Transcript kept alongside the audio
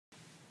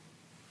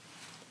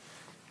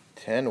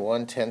10,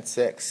 1, 10,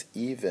 6.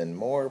 Even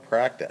more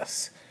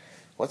practice.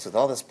 What's with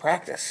all this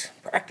practice?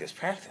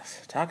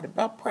 Practice. Talking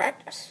about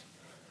practice.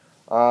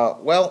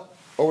 Well,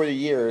 over the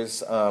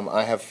years,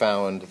 I have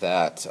found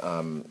that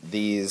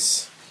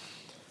these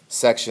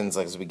sections,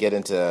 like as we get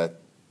into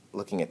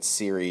looking at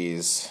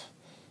series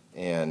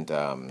and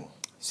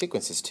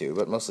sequences too,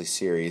 but mostly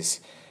series,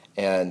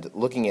 and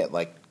looking at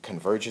like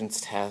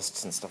convergence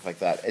tests and stuff like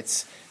that,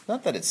 it's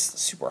not that it's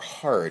super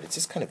hard, it's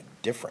just kind of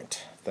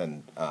different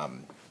than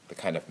the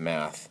kind of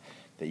math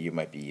that you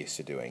might be used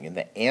to doing. And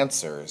the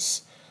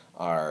answers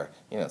are,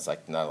 it's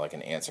like not like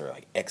an answer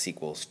like x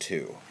equals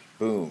 2.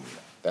 Boom,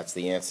 that's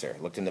the answer.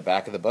 Looked in the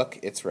back of the book,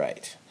 it's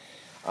right.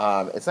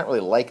 It's not really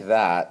like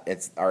that.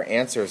 Our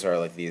answers are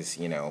like these,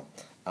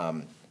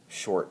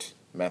 short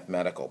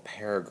mathematical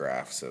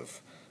paragraphs of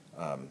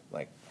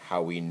like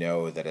how we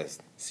know that a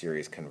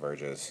series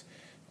converges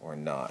or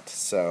not.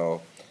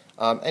 So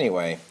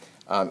anyway,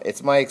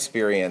 it's my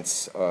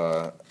experience,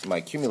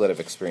 my cumulative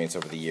experience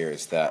over the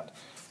years, that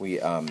we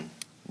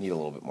need a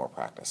little bit more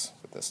practice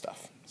with this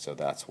stuff. So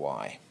that's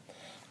why.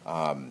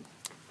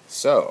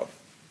 So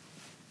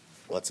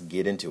let's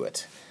get into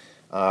it.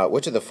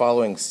 Which of the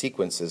following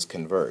sequences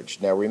converge?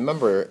 Now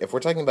remember, if we're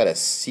talking about a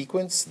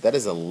sequence, that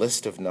is a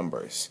list of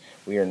numbers.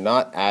 We are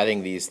not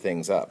adding these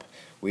things up.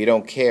 We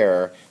don't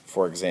care,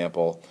 for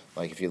example,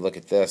 like if you look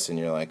at this and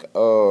you're like,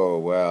 oh,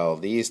 well,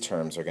 these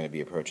terms are going to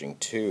be approaching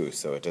 2,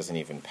 so it doesn't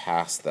even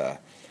pass the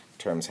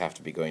terms have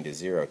to be going to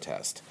 0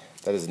 test.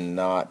 That is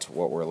not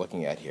what we're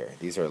looking at here.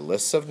 These are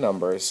lists of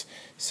numbers,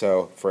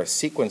 so for a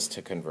sequence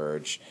to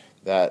converge,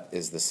 that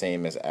is the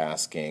same as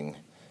asking,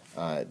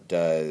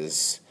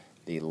 does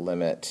the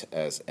limit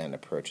as n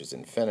approaches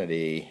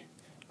infinity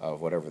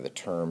of whatever the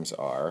terms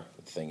are,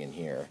 the thing in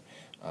here,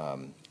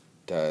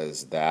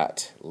 does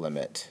that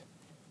limit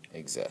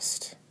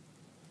exist?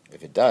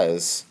 If it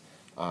does,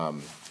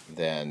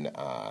 then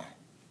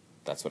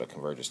that's what it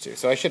converges to.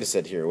 So I should have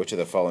said here, which of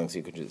the following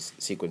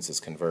sequences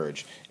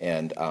converge,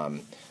 and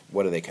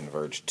what do they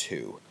converge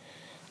to?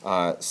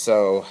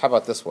 So how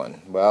about this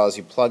one? Well, as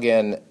you plug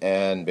in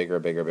n bigger,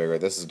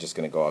 this is just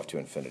going to go off to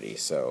infinity.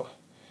 So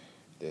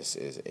this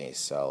is a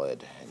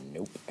solid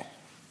nope.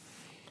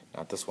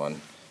 Not this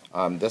one.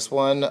 This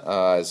one,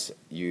 as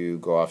you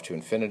go off to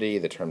infinity,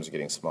 the terms are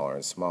getting smaller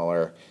and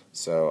smaller.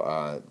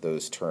 So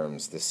those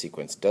terms, this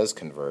sequence does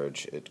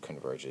converge. It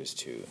converges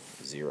to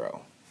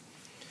 0.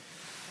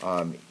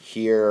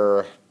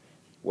 Here,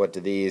 what do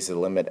these, the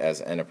limit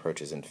as n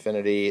approaches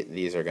infinity,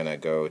 these are going to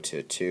go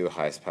to 2,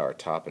 highest power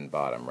top and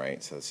bottom,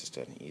 right? So it's just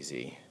an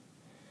easy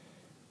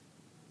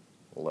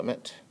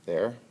limit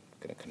there.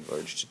 Going to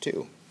converge to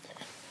 2.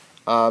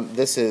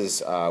 This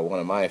is one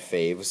of my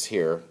faves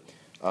here.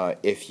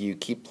 If you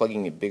keep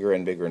plugging bigger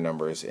and bigger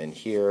numbers in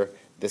here,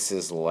 this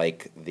is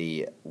like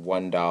the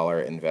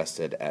 $1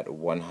 invested at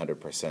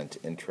 100%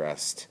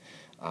 interest,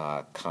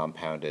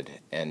 compounded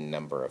n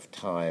number of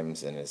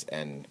times, and as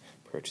n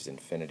approaches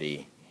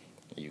infinity,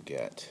 you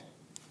get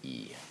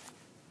e.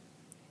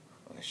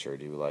 I sure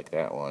do like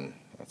that one.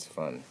 That's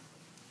fun.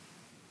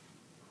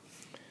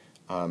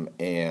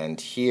 And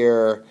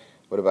here,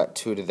 what about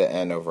 2 to the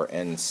n over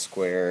n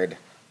squared?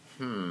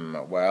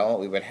 Well,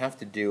 we would have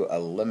to do a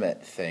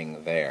limit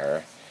thing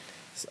there.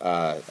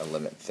 A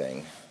limit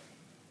thing.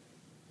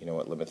 You know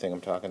what limit thing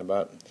I'm talking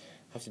about?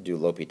 I have to do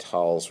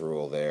L'Hopital's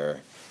rule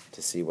there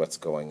to see what's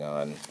going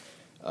on.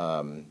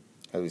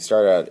 We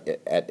start out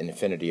at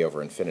infinity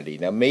over infinity.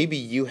 Now, maybe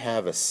you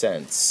have a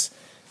sense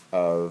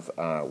of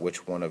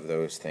which one of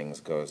those things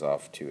goes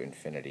off to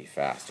infinity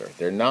faster.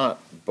 They're not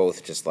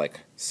both just like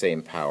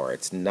same power.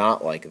 It's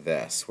not like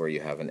this, where you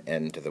have an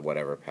n to the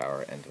whatever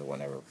power, n to the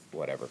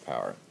whatever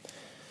power.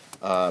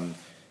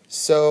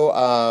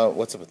 So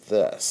what's up with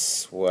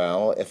this?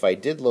 Well, if I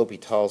did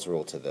L'Hopital's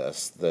rule to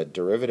this, the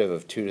derivative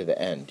of 2 to the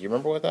n, do you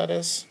remember what that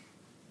is?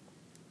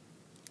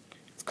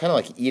 It's kind of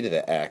like e to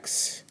the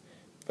x,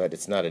 but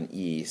it's not an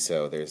e,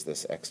 so there's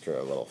this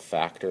extra little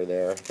factor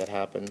there that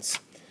happens.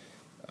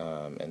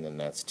 And then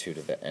that's 2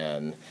 to the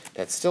n.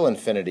 That's still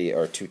infinity,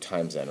 or 2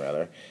 times n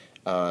rather.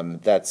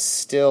 That's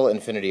still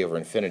infinity over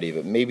infinity,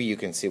 but maybe you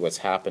can see what's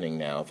happening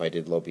now. If I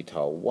did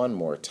L'Hopital one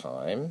more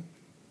time,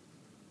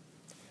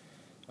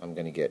 I'm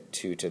going to get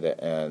 2 to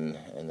the n,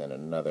 and then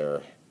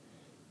another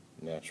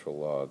natural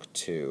log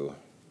 2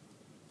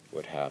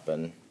 would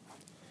happen,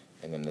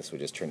 and then this would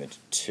just turn into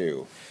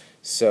 2.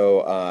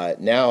 So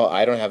now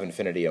I don't have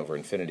infinity over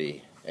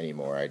infinity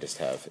anymore. I just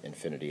have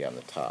infinity on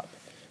the top.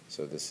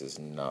 So this is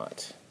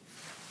not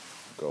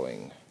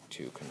going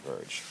to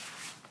converge.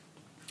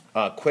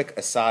 Quick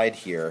aside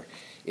here,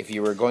 if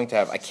you were going to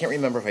have, I can't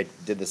remember if I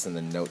did this in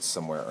the notes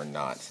somewhere or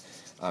not.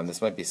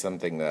 This might be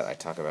something that I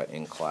talk about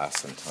in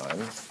class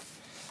sometime.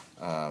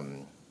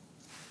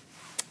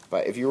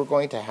 But if you were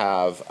going to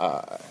have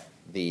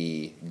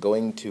the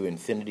Going to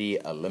Infinity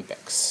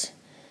Olympics,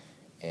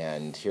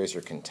 and here's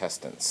your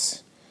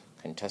contestants.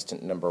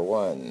 Contestant number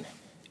 1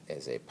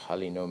 is a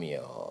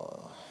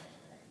polynomial.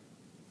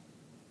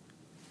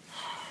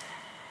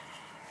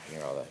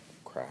 Hear all that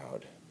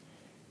crowd.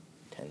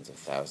 Tens of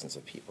thousands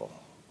of people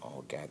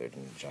all gathered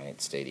in a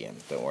giant stadium.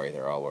 Don't worry,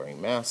 they're all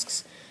wearing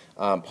masks.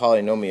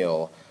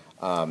 Polynomial,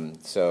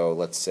 so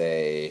let's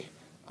say,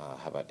 how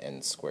about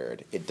n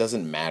squared? It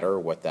doesn't matter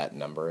what that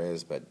number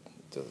is, but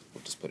we'll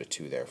just put a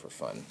 2 there for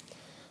fun.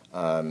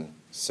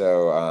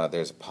 So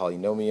there's a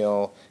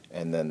polynomial,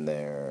 and then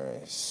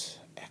there's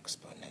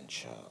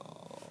exponential.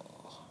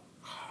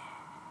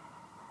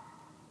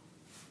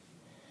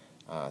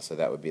 So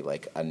that would be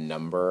like a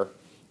number,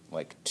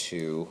 like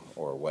 2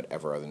 or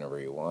whatever other number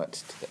you want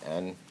to the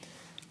n.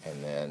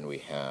 And then we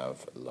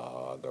have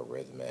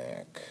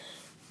logarithmic.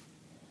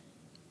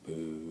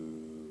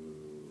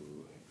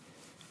 Boo.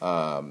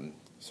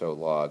 So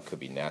log could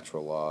be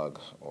natural log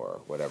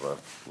or whatever,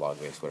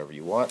 log-based, whatever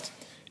you want.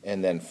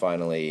 And then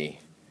finally,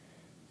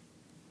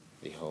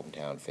 the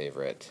hometown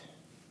favorite,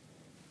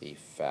 the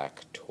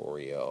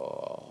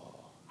factorial.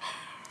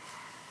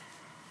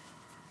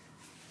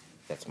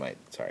 That's my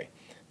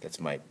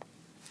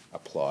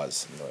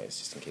applause noise,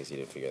 just in case you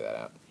didn't figure that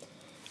out.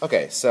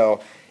 Okay,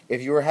 so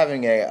if you were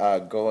having a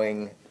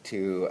going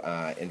to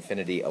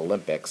infinity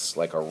Olympics,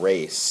 like a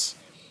race,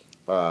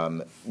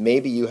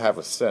 maybe you have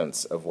a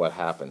sense of what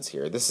happens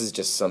here. This is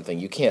just something,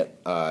 you can't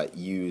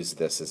use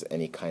this as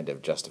any kind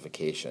of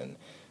justification.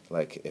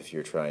 Like if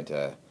you're trying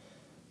to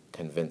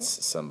convince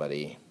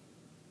somebody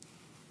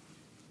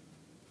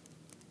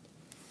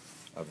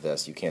of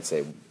this, you can't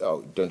say,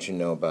 oh, don't you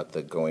know about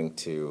the going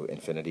to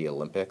infinity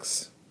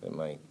Olympics that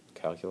my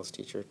calculus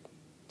teacher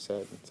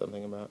said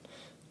something about?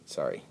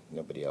 Sorry,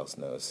 nobody else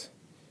knows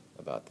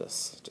about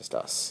this, just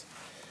us.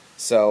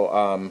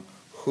 So,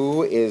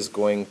 who is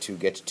going to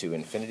get to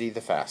infinity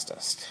the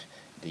fastest?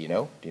 Do you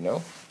know? Do you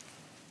know?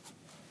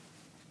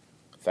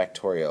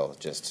 Factorial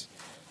just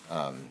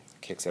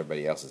kicks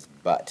everybody else's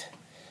butt.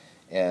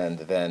 And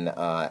then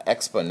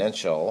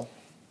exponential,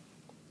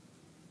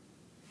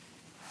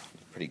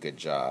 pretty good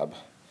job.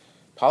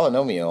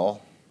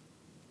 Polynomial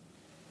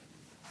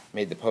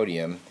made the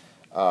podium.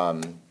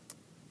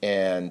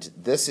 And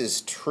this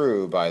is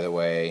true, by the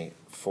way,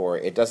 for,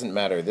 it doesn't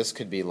matter, this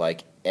could be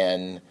like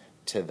n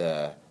to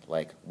the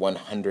like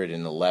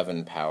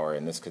 111 power,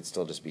 and this could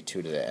still just be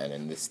 2 to the n,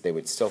 and this, they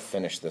would still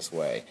finish this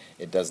way.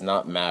 It does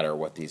not matter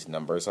what these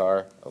numbers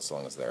are, as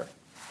long as they're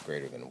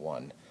greater than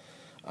 1.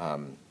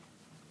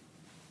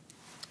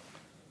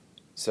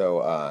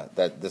 So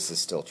that this is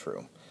still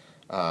true.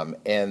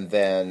 And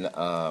then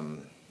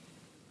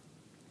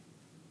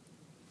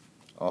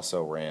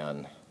also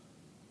ran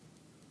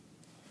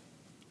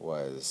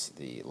was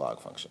the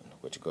log function,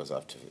 which goes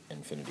off to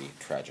infinity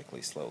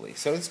tragically slowly.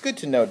 So it's good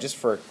to know, just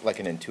for like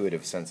an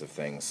intuitive sense of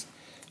things.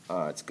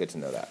 It's good to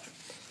know that.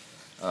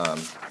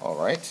 All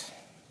right.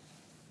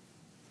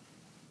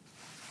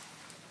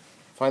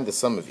 Find the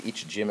sum of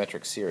each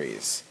geometric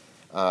series.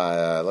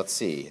 Let's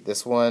see.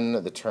 This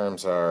one, the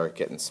terms are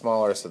getting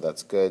smaller, so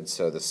that's good.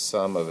 So the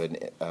sum of an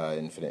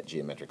infinite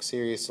geometric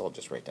series, so I'll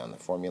just write down the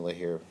formula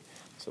here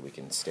so we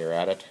can stare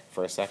at it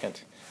for a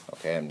second.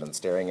 Okay, I'm done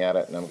staring at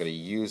it, and I'm going to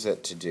use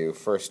it to do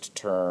first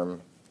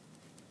term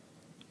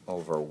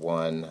over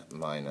 1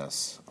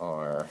 minus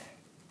r,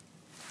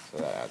 so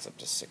that adds up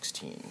to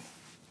 16.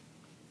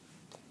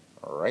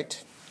 All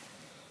right.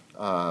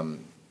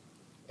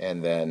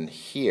 And then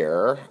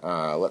here,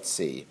 let's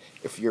see,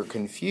 if you're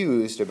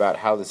confused about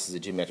how this is a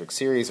geometric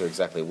series or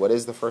exactly what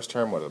is the first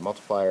term, what is the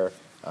multiplier,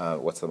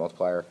 what's the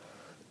multiplier,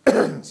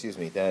 excuse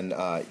me, then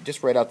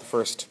just write out the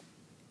first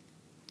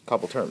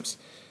couple terms.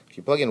 If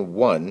you plug in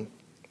 1,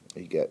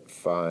 you get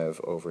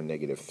 5 over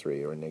negative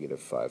 3, or negative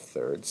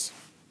 5/3.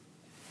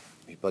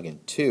 If you plug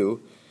in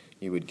 2,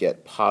 you would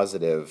get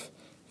positive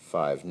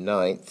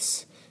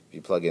 5/9. If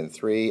you plug in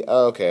 3,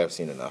 oh, okay, I've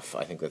seen enough.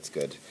 I think that's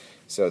good.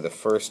 So the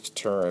first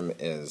term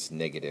is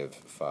negative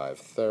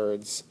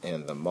 5/3,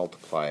 and the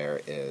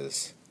multiplier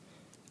is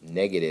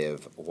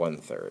negative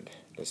 1/3.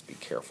 Just be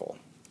careful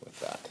with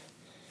that.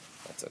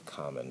 That's a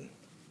common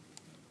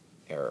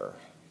error.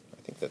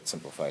 I think that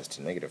simplifies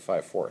to negative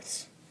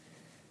 5/4.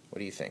 What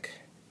do you think?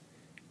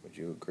 Would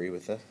you agree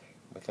with that?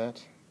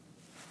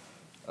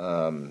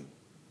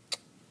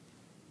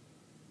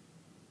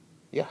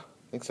 Yeah,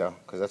 I think so,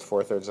 because that's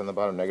 4/3 on the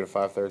bottom, negative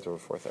 5/3 over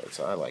 4/3,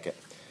 so I like it.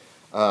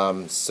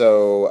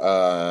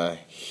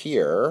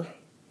 Here,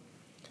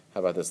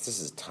 how about this? This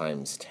is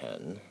times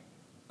 10,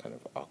 kind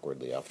of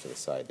awkwardly off to the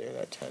side there,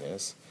 that 10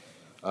 is.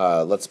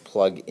 Let's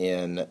plug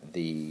in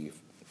the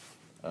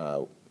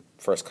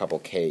first couple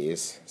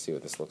k's, see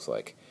what this looks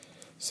like.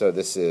 So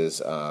this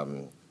is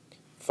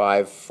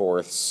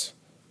 5/4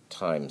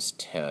 times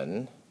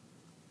 10,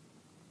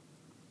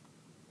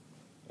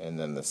 and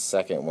then the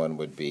second one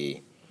would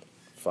be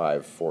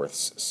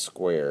 5/4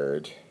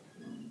 squared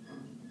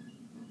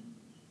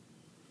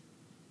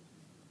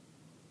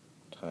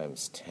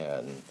times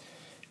 10.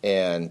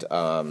 And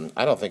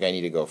I don't think I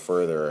need to go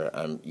further.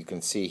 You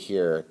can see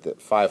here that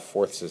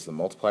 5/4 is the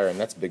multiplier, and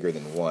that's bigger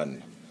than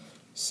 1.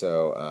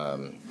 So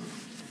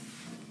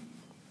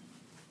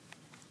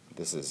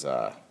this is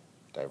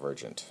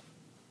divergent.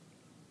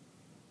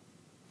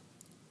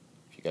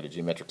 If you got a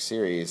geometric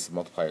series, the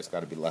multiplyer's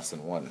got to be less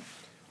than 1,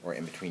 or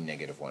in between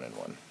negative 1 and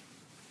 1.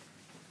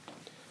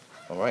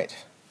 All right.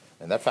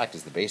 And that fact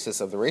is the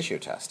basis of the ratio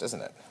test,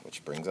 isn't it?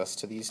 Which brings us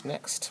to these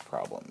next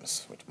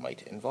problems, which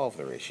might involve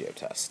the ratio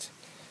test.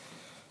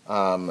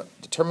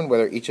 Determine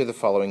whether each of the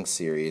following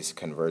series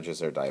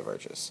converges or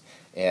diverges.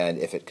 And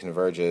if it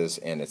converges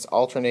and it's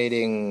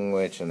alternating,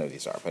 which none of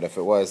these are, but if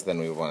it was, then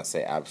we would want to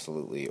say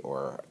absolutely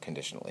or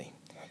conditionally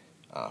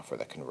for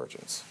the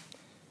convergence.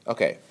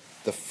 Okay,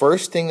 the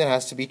first thing that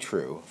has to be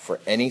true for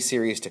any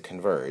series to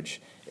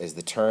converge is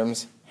the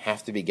terms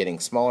have to be getting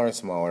smaller and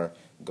smaller,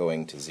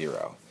 going to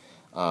 0.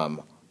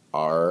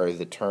 Are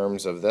the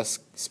terms of this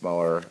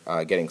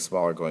getting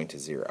smaller, going to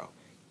 0?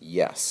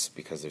 Yes,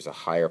 because there's a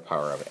higher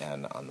power of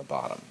n on the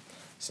bottom.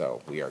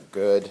 So we are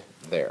good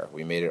there.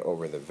 We made it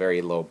over the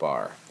very low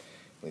bar.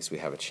 At least we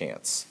have a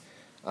chance.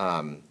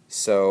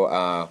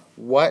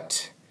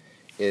 What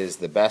is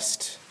the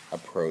best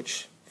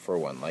approach for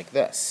one like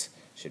this?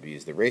 Should we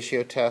use the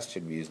ratio test?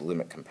 Should we use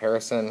limit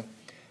comparison?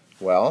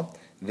 Well,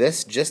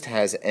 this just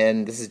has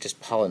n. This is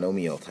just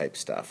polynomial type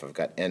stuff. I've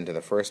got n to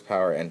the first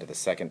power, n to the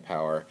second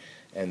power,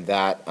 and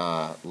that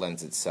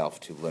lends itself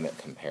to limit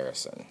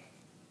comparison,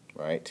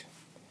 right?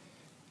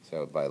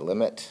 So by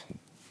limit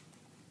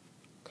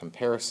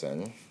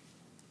comparison,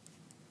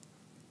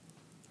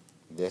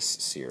 this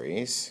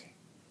series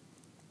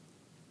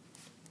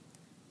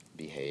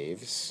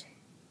behaves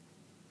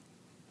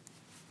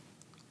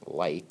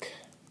like,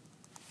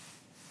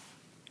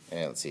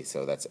 and let's see,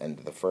 so that's n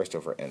to the first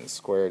over n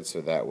squared, so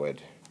that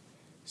would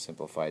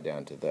simplify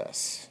down to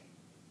this.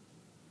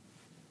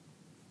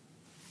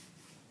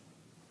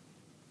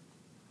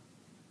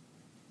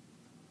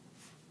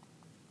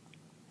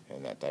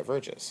 And that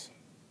diverges.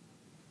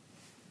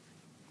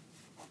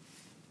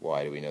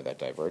 Why do we know that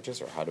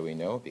diverges, or how do we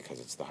know? Because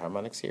it's the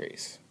harmonic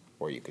series.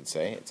 Or you could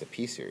say it's a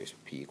p-series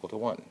with p equal to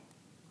 1.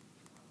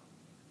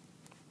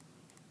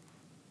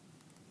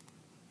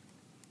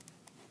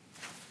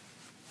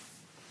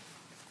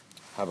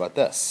 How about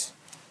this?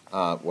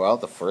 Well,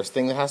 the first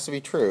thing that has to be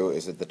true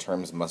is that the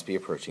terms must be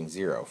approaching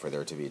 0 for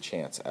there to be a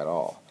chance at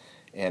all.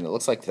 And it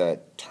looks like the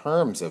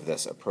terms of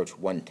this approach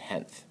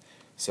 1/10.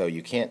 So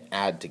you can't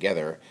add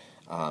together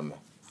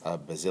a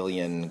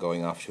bazillion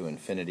going off to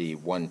infinity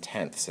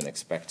 1/10ths and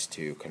expect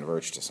to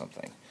converge to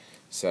something.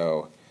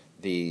 So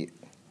the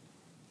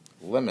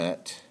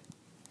limit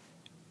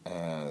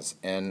as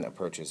n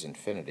approaches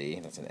infinity,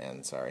 that's an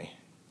n, sorry,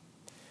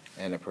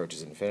 n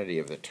approaches infinity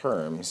of the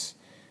terms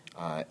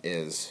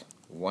is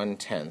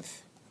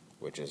 1/10,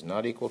 which is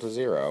not equal to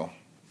 0,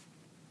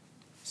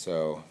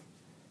 so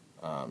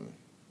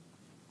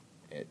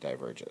it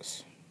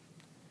diverges.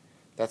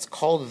 That's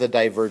called the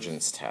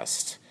divergence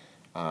test,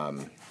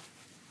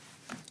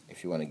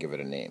 if you want to give it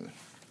a name.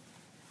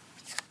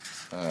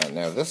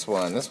 Now this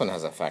one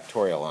has a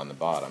factorial on the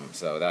bottom,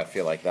 so I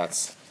feel like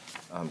that's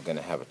going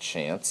to have a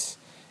chance.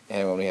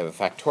 And when we have a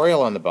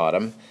factorial on the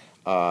bottom,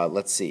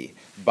 let's see.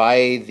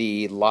 By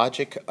the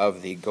logic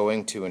of the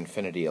going to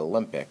infinity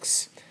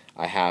Olympics,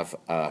 I have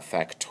a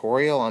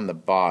factorial on the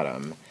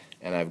bottom,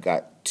 and I've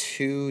got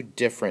two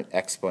different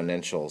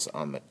exponentials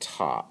on the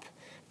top.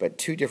 But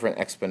two different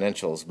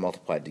exponentials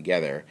multiplied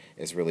together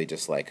is really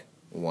just like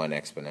one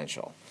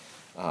exponential.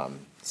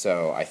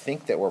 So I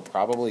think that we're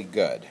probably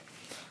good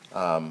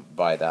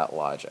by that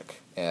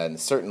logic. And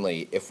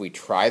certainly, if we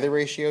try the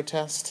ratio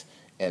test,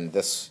 and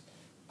this,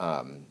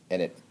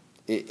 and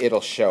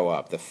it'll show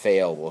up. The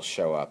fail will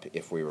show up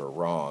if we were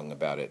wrong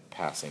about it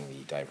passing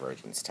the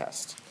divergence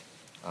test.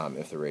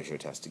 If the ratio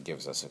test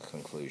gives us a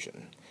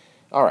conclusion.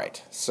 All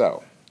right.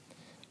 So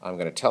I'm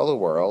going to tell the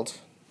world,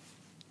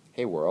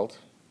 "Hey world,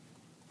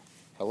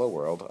 hello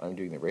world. I'm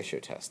doing the ratio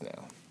test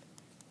now."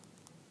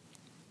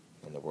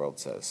 And the world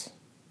says,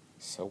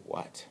 "So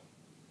what?"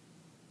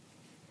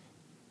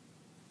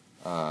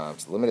 So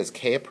the limit as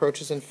k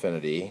approaches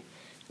infinity.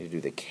 You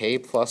do the k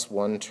plus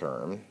 1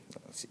 term.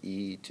 That's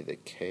e to the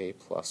k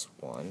plus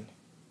 1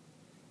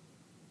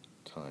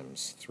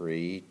 times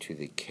 3 to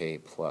the k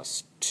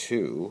plus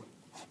 2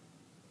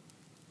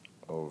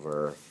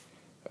 over,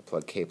 I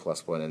plug k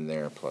plus 1 in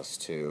there, plus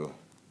 2,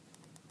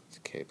 it's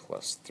k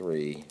plus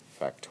 3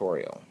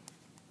 factorial.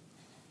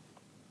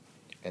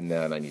 And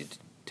then I need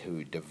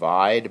to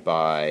divide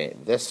by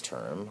this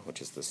term,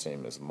 which is the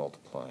same as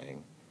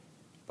multiplying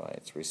by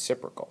its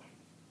reciprocal.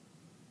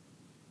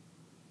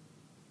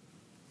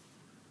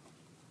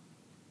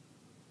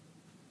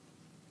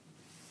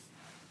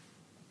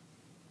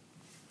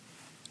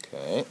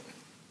 Okay,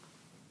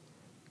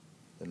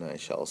 then I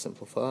shall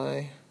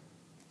simplify.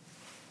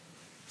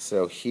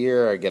 So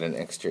here I get an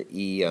extra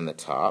e on the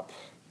top,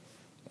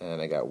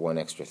 and I got one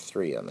extra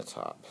 3 on the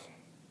top.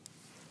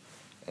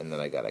 And then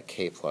I got a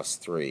k plus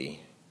 3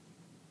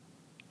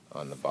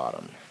 on the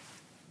bottom.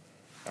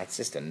 That's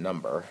just a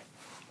number,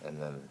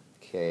 and then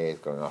k is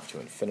going off to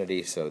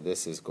infinity, so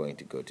this is going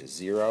to go to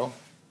 0.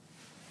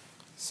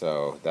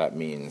 So that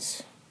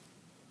means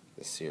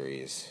the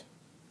series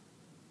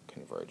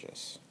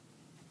converges.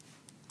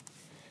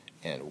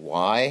 And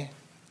why?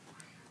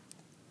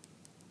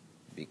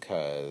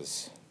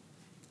 Because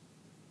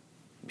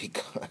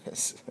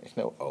there's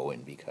no O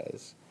in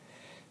because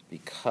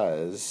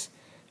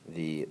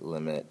the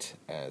limit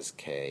as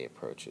k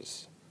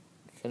approaches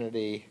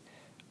infinity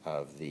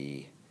of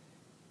the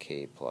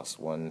k plus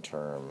 1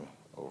 term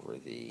over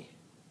the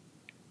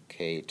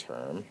k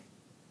term,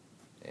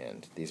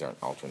 and these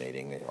aren't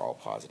alternating, they're all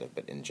positive,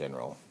 but in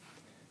general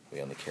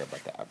we only care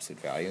about the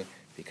absolute value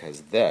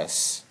because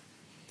this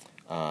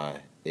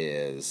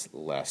is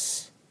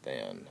less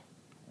than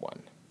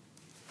 1.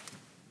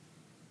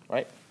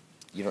 Right?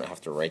 You don't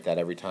have to write that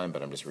every time,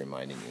 but I'm just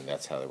reminding you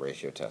that's how the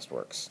ratio test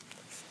works.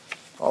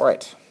 All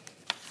right.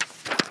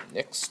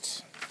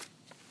 Next.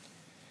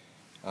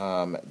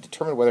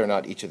 Determine whether or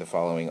not each of the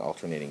following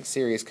alternating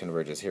series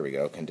converges. Here we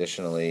go.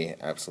 Conditionally,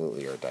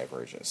 absolutely, or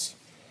diverges.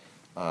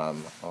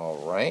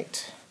 All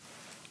right.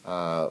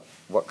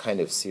 What kind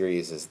of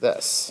series is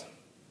this?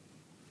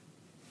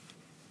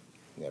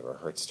 Never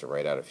hurts to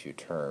write out a few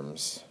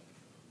terms.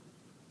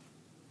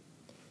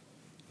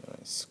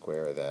 I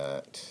square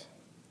that,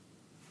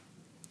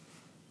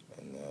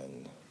 and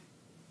then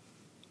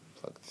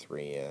plug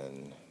 3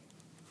 in.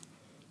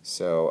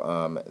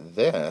 So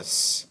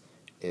this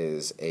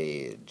is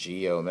a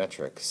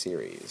geometric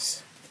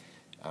series,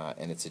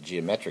 and it's a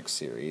geometric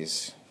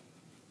series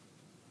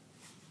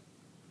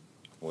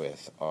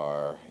with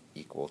r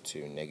equal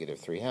to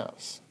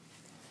 -3/2.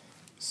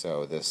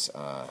 So this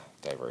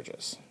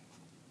diverges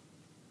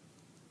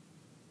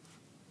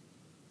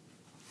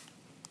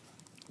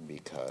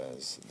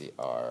because the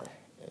r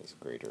is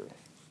greater,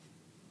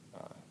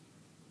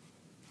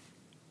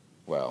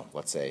 well,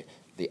 let's say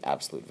the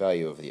absolute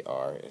value of the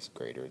r is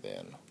greater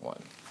than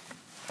 1.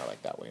 I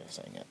like that way of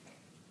saying it.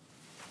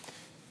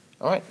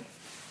 All right.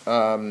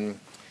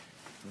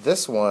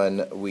 This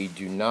one, we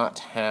do not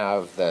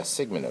have the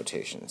sigma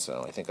notation,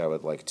 so I think I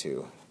would like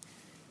to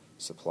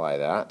supply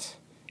that.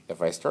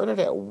 If I started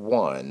at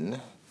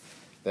 1,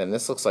 then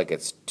this looks like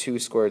it's 2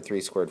 squared,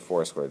 3 squared,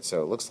 4 squared,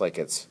 so it looks like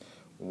it's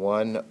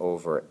 1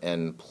 over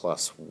n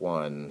plus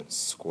 1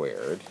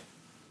 squared.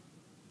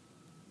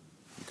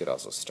 You could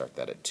also start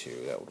that at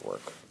 2. That would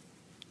work.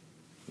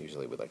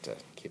 Usually we'd like to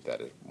keep that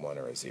at 1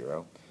 or a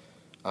 0.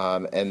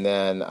 And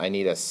then I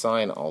need a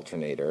sign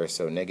alternator,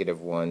 so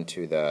 -1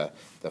 to the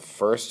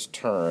first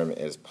term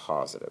is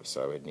positive,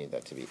 so I would need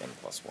that to be n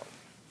plus 1.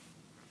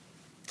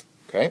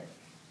 Okay?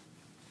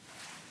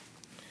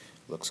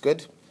 Looks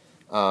good.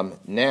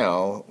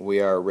 Now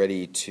we are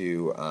ready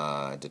to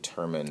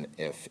determine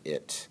if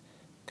it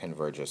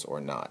converges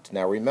or not.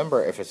 Now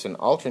remember, if it's an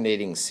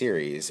alternating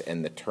series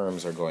and the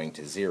terms are going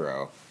to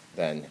 0,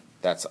 then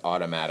that's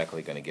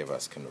automatically going to give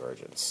us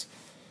convergence.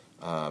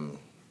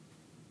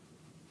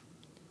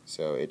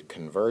 So it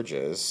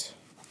converges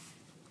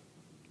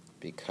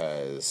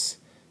because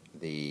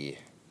the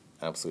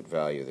absolute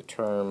value of the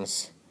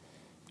terms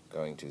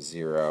going to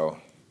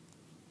 0,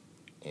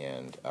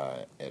 and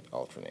it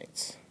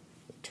alternates.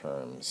 The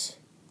terms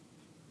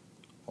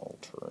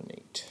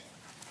alternate.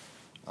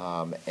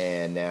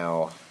 And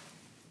now,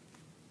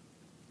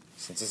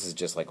 since this is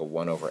just like a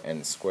 1 over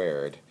n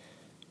squared,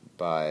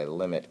 by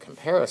limit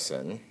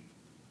comparison,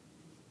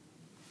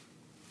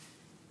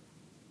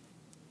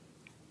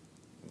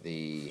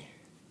 the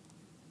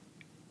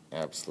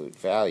absolute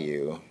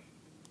value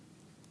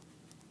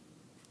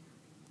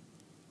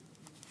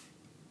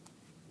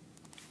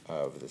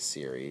of the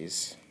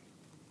series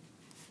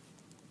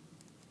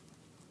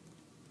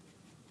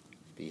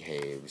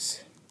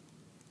behaves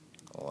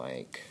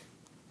like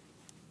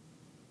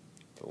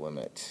the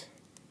limit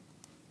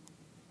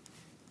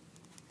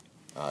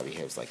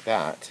behaves like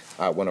that,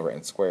 1 over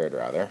n squared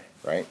rather,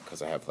 right?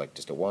 Because I have like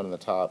just a 1 on the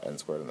top, n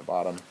squared on the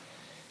bottom.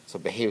 So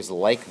it behaves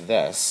like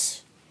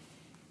this.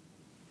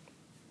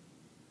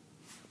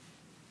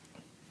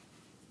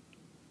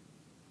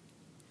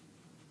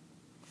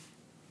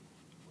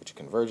 Which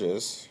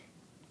converges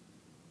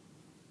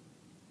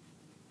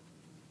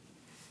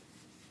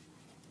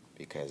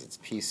because it's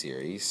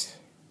p-series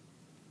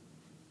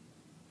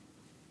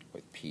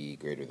with p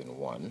greater than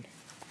 1.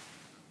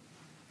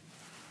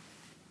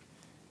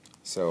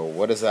 So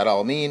what does that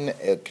all mean?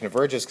 It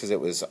converges because it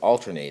was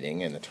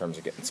alternating and the terms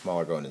are getting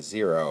smaller going to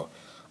 0,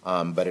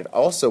 but it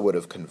also would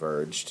have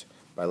converged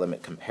by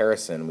limit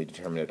comparison. We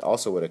determined it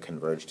also would have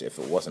converged if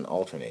it wasn't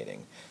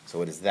alternating. So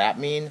what does that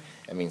mean?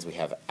 It means we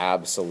have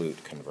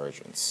absolute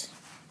convergence.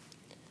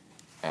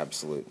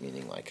 Absolute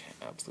meaning like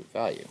absolute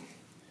value.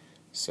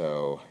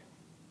 So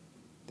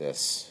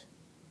this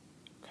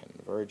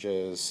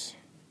converges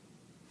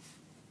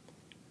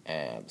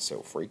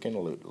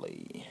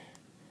abso-freaking-lutely.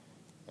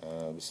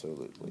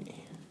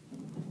 Absolutely.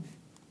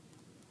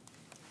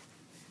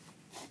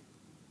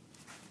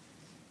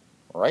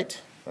 All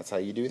right, that's how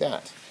you do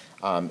that.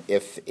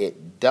 If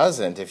it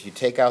doesn't, if you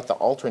take out the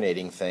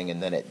alternating thing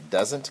and then it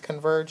doesn't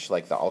converge,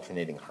 like the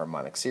alternating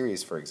harmonic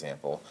series, for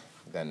example,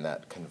 then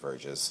that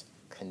converges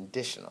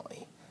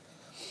conditionally.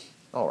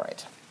 All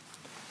right.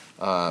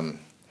 How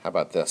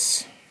about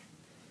this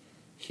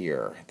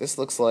here? This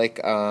looks like,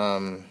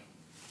 dang,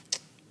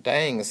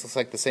 this looks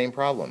like the same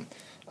problem.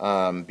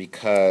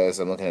 because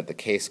I'm looking at the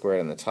k squared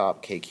on the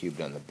top, k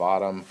cubed on the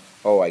bottom.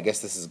 Oh, I guess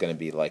this is going to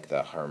be like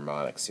the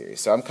harmonic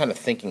series. So I'm kind of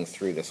thinking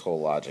through this whole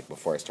logic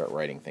before I start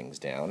writing things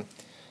down.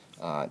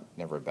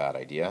 Never a bad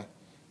idea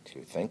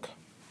to think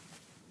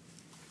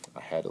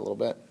ahead a little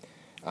bit.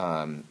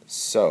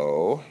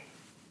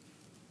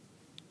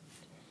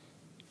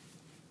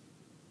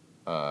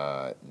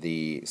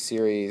 The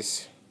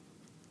series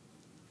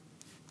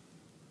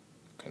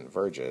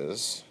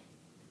converges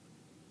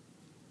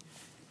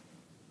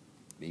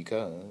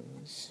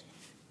because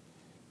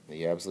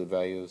the absolute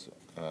values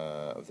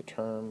of the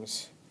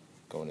terms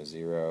go into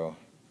 0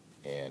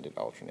 and it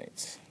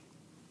alternates.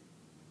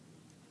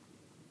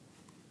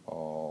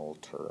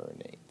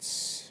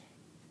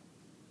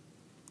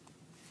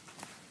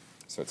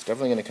 So it's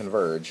definitely going to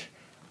converge.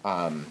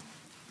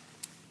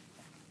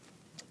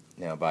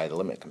 Now, by the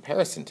limit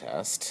comparison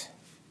test,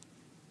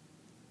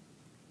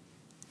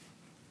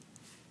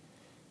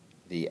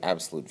 the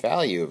absolute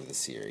value of the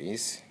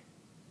series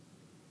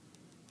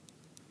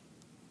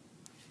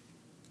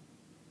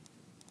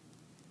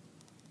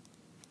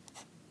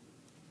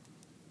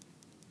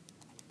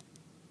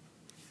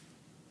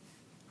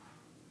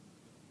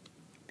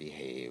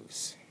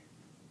behaves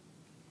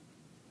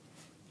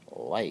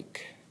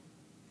like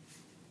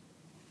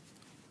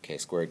k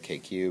squared, k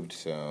cubed,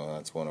 so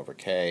that's 1 over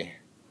k.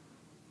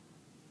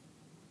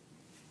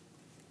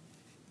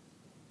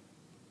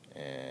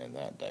 And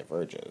that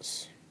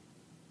diverges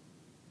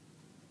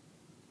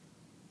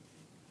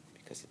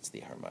because it's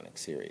the harmonic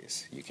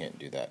series. You can't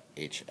do that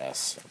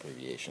HS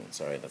abbreviation.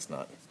 Sorry, that's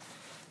not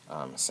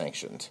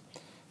sanctioned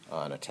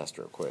on a test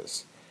or a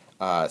quiz.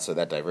 So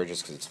that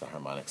diverges because it's the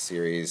harmonic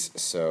series.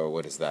 So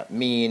what does that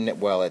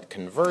mean? Well, it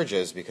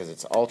converges because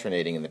it's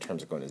alternating and the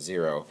terms are going to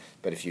 0.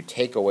 But if you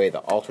take away the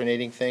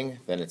alternating thing,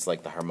 then it's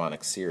like the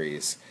harmonic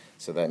series.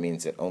 So that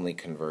means it only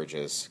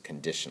converges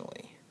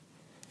conditionally.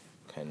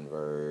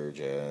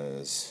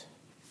 Converges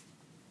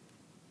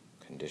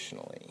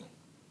conditionally.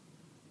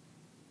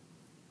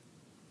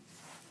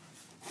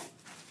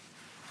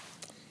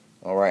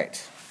 All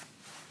right,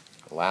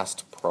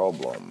 last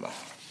problem.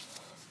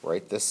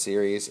 Write this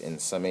series in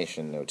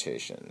summation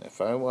notation.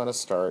 If I want to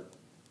start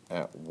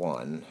at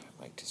 1,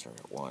 I like to start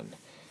at 1,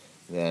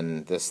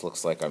 then this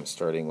looks like I'm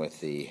starting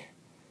with the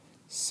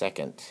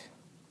second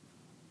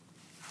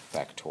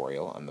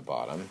factorial on the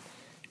bottom,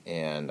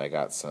 and I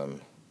got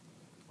some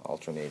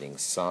alternating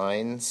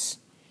signs.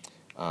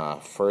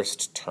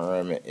 First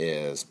term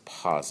is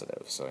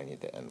positive, so I need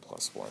the n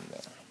plus 1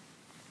 there.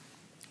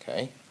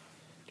 Okay.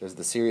 Does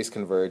the series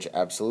converge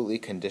absolutely,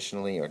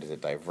 conditionally, or does it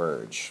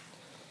diverge?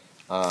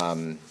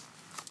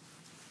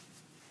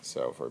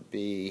 So for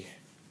B,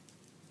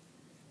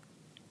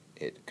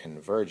 it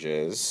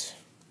converges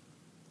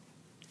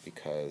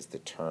because the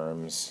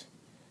terms,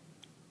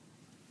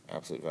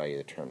 absolute value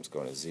of the terms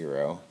go to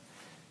 0,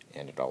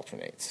 and it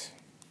alternates.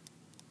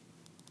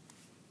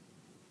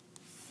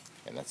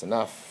 And that's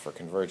enough for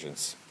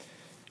convergence.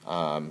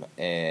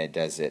 And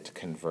does it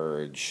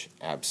converge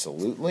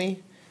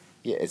absolutely?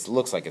 Yeah, it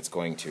looks like it's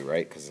going to,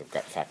 right? Because I've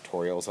got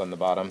factorials on the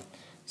bottom.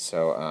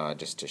 So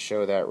just to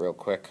show that real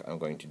quick, I'm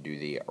going to do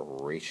the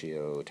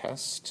ratio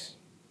test.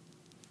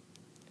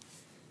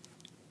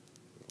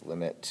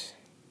 Limit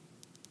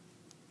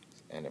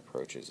n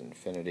approaches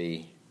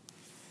infinity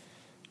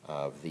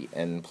of the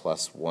n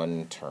plus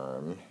 1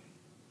 term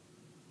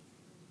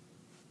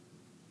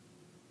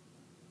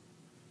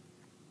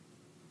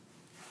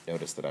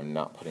Notice that I'm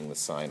not putting the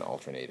sign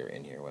alternator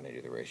in here when I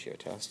do the ratio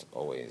test.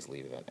 Always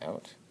leave that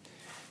out.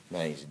 Now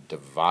I need to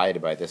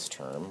divide by this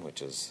term,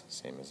 which is the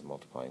same as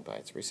multiplying by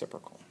its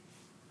reciprocal.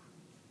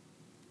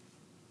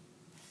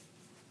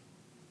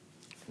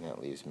 And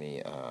that leaves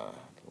me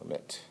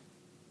limit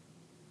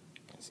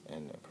as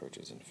n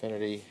approaches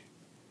infinity,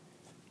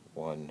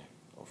 1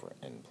 over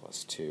n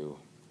plus 2,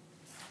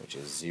 which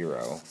is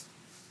 0.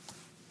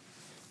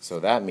 So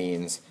that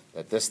means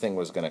that this thing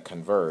was going to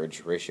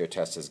converge. Ratio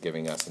test is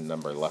giving us a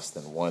number less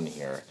than 1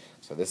 here.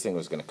 So this thing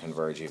was going to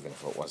converge even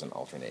if it wasn't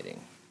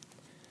alternating.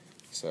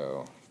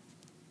 So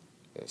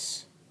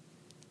this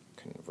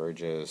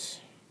converges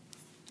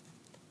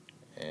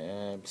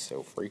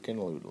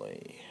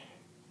abso-freaking-lutely.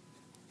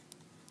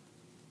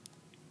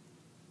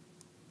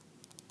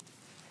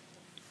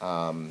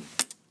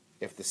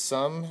 If the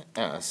sum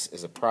S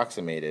is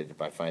approximated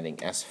by finding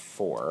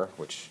S4,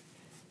 which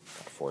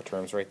got 4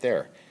 terms right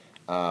there,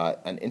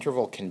 an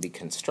interval can be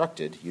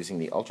constructed using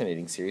the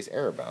alternating series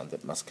error bound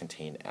that must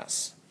contain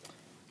S.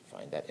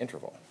 Find that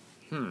interval.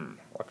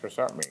 What does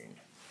that mean?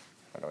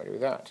 How do I do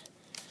that?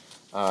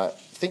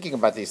 Thinking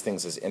about these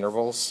things as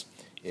intervals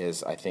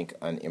is, I think,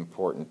 an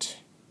important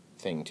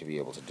thing to be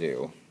able to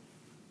do.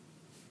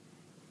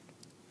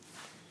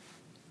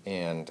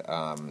 And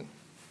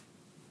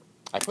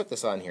I put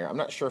this on here. I'm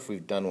not sure if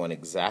we've done one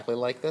exactly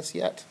like this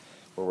yet,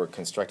 where we're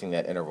constructing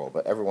that interval,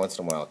 but every once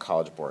in a while a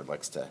College Board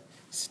likes to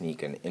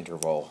sneak an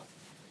interval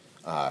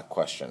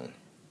question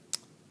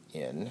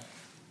in.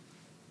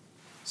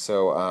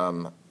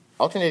 So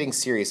alternating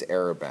series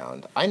error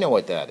bound, I know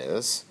what that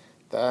is.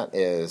 That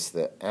is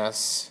that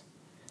S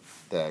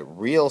the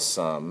real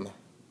sum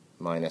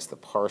minus the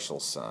partial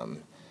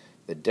sum,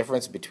 the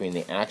difference between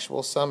the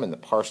actual sum and the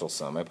partial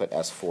sum, I put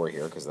S4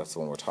 here because that's the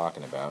one we're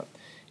talking about,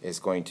 is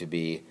going to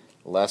be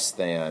less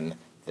than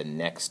the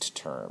next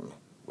term,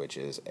 which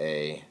is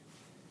A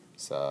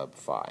sub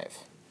 5,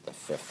 the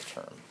fifth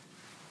term.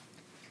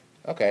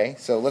 Okay,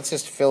 so let's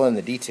just fill in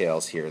the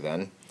details here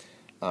then.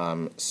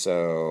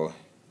 So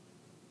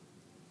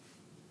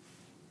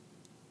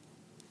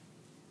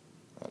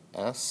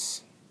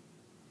S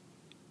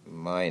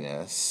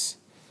minus,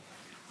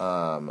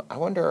 I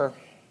wonder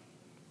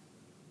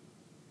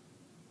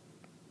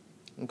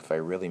if I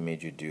really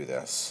made you do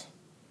this,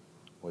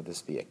 would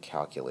this be a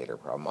calculator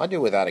problem? I'll do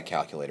it without a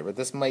calculator, but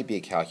this might be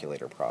a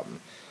calculator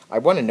problem. I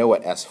want to know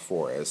what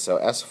S4 is. So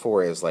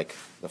S4 is like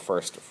the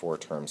first four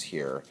terms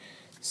here.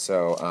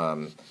 So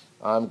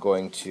I'm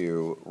going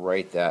to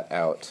write that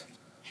out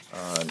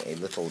on a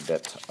little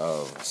bit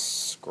of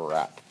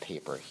scrap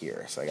paper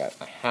here. So I got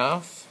a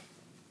half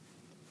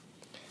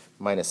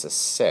minus a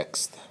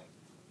sixth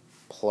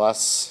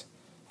plus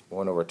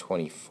 1 over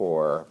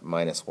 24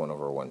 minus 1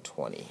 over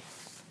 120.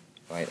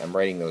 Right, I'm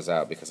writing those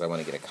out because I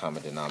want to get a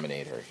common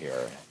denominator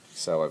here.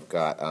 So I've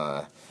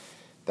got,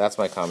 that's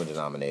my common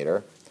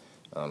denominator,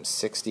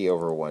 60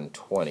 over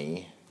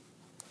 120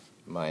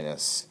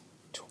 minus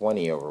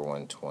 20 over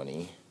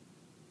 120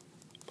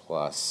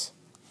 plus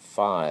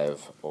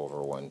 5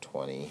 over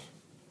 120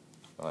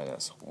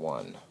 minus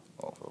 1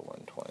 over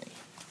 120.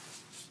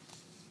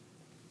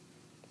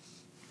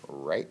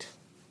 Right?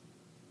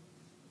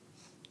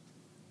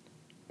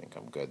 I think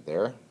I'm good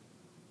there.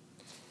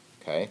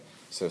 Okay,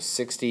 so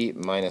 60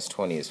 minus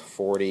 20 is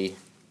 40,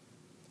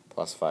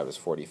 plus 5 is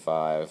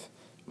 45,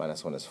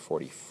 minus 1 is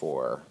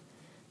 44.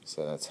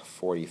 So that's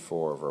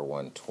 44 over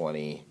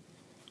 120,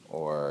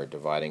 or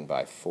dividing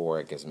by 4,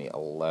 it gives me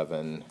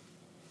 11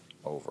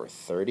 over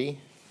 30.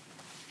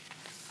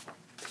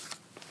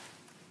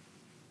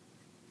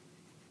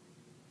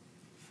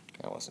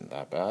 That wasn't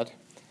that bad.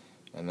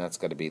 And that's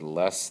got to be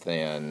less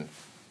than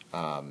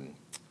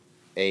A5.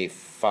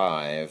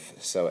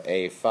 So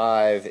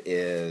A5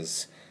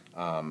 is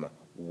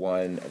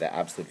 1, the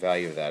absolute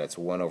value of that, it's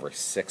 1 over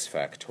 6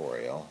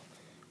 factorial,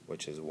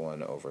 which is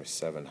 1 over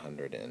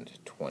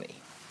 720.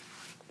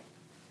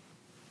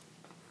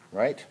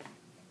 Right?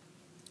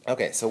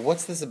 Okay, so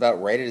what's this about?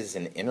 Write it as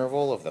an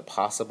interval of the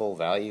possible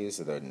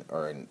values,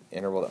 or an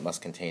interval that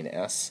must contain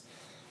S.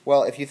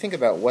 Well, if you think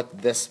about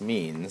what this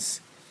means,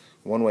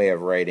 one way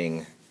of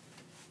writing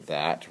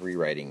that,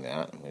 rewriting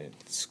that, I'm going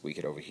to squeak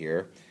it over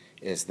here,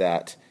 is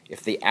that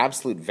if the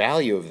absolute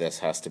value of this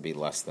has to be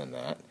less than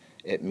that,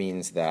 it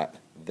means that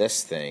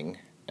this thing,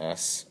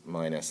 S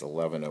minus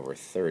 11 over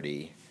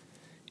 30,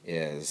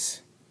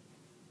 is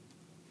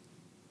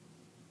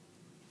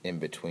in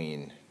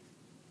between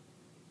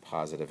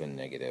positive and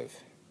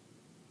negative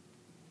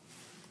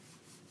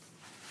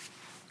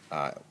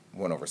 1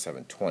 over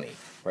 720,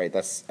 right?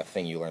 That's a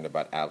thing you learned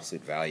about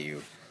absolute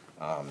value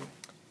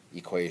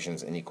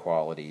equations,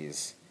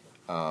 inequalities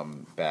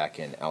back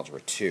in Algebra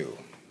 2,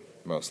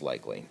 most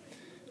likely.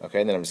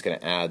 Okay, and then I'm just going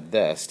to add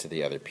this to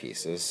the other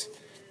pieces.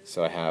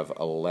 So I have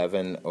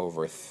 11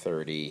 over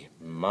 30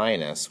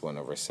 minus 1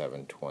 over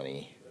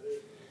 720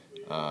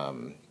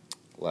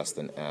 less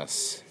than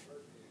S,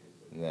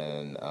 and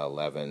then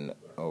 11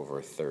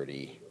 over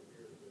 30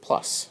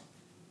 plus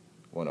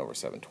 1 over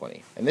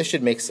 720. And this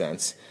should make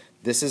sense.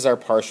 This is our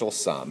partial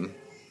sum,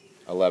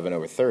 11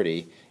 over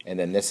 30, and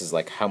then this is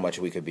like how much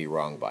we could be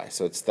wrong by.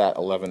 So it's that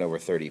 11 over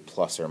 30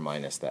 plus or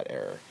minus that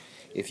error.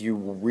 If you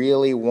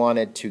really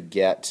wanted to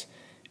get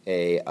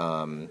a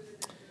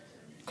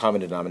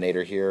common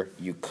denominator here,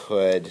 you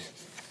could,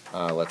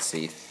 let's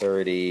see,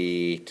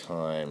 30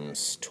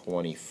 times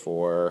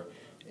 24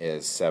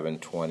 is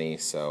 720,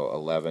 so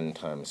 11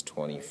 times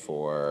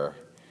 24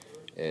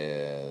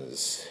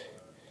 is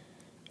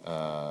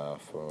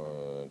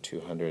for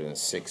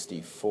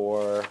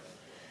 264,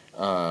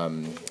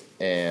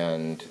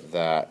 and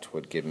that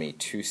would give me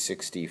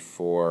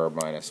 264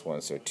 minus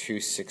 1, so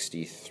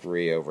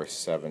 263 over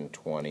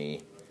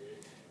 720.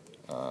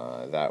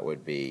 That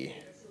would be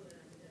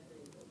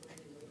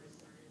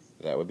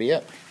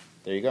it.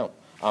 There you go.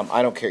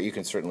 I don't care. You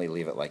can certainly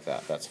leave it like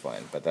that. That's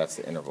fine. But that's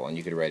the interval. And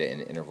you could write it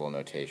in interval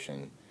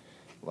notation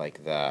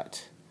like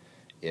that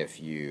if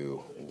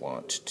you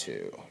want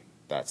to.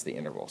 That's the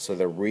interval. So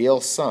the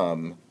real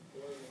sum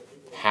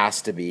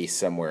has to be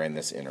somewhere in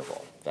this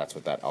interval. That's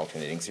what that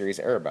alternating series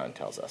error bound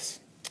tells us.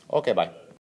 Okay, bye.